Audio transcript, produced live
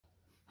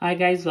Hi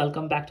guys,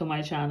 welcome back to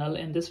my channel.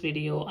 In this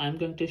video, I'm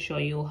going to show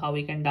you how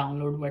we can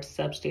download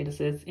WhatsApp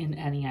statuses in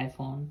any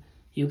iPhone.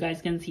 You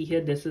guys can see here,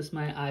 this is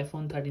my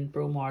iPhone 13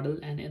 Pro model,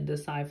 and in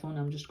this iPhone,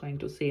 I'm just going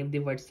to save the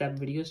WhatsApp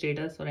video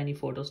status or any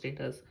photo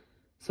status.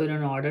 So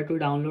in order to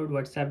download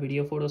WhatsApp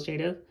video photo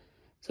status,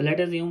 so let's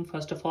assume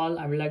first of all,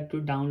 I would like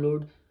to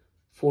download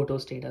photo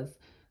status.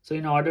 So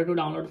in order to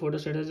download photo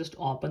status, just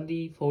open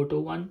the photo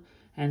one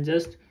and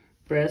just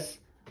press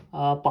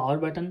power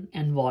button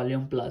and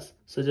volume plus.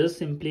 So just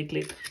simply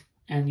click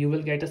and you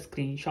will get a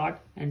screenshot,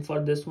 and for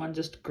this one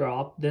just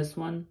crop this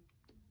one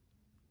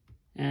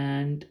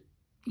and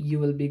you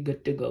will be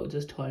good to go.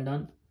 Just hold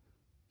on.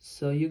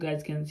 So you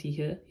guys can see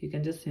here, you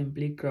can just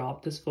simply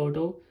crop this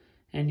photo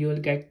and you will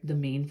get the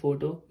main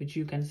photo which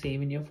you can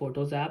save in your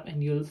photos app,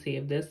 and you'll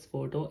save this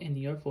photo in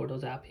your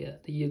photos app here.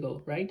 There you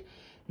go. Right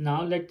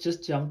now let's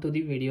just jump to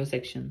the video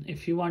section.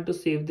 If you want to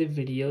save the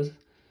videos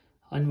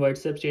on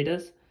WhatsApp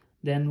status,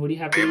 then what you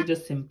have to do,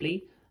 just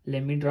simply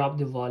let me drop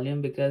the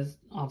volume because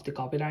of the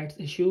copyright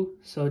issue.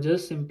 So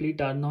just simply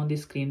turn on the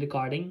screen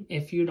recording.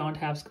 If you don't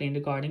have screen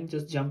recording,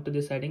 just jump to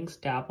the settings,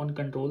 tap on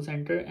control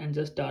center and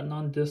just turn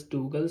on this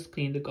toggle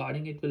screen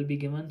recording. It will be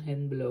given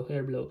in below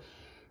here below.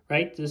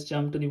 Right, just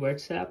jump to the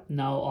WhatsApp.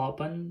 Now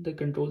open the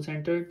control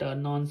center,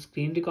 turn on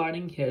screen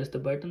recording. Here's the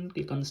button,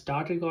 click on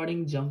start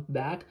recording, jump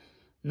back.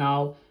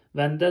 Now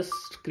when the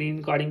screen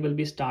recording will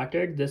be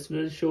started, this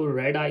will show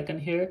red icon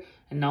here,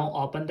 and now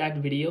open that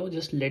video,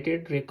 just let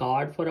it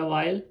record for a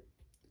while,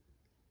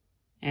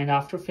 and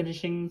after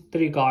finishing the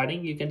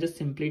recording you can just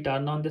simply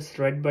turn on this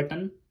red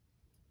button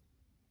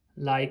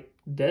like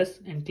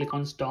this and click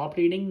on stop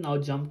reading. Now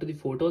jump to the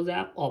photos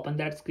app, open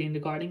that screen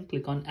recording,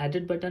 click on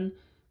edit button.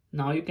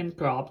 Now you can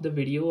crop the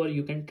video or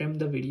you can trim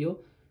the video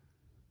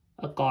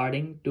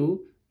according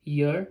to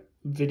your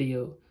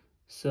video.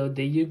 So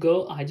there you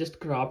go. I just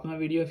cropped my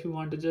video. If you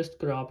want to just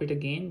crop it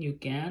again, you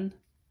can.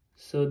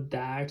 So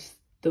that's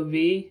the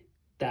way,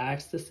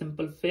 that's the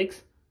simple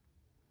fix.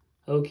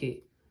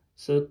 Okay,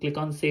 so click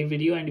on save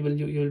video and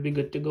you will be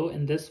good to go.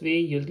 In this way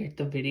you'll get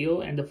the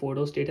video and the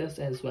photo status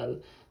as well.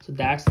 So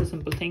that's the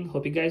simple thing.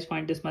 Hope you guys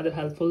find this method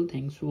helpful.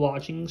 Thanks for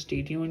watching.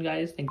 Stay tuned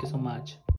guys. Thank you so much.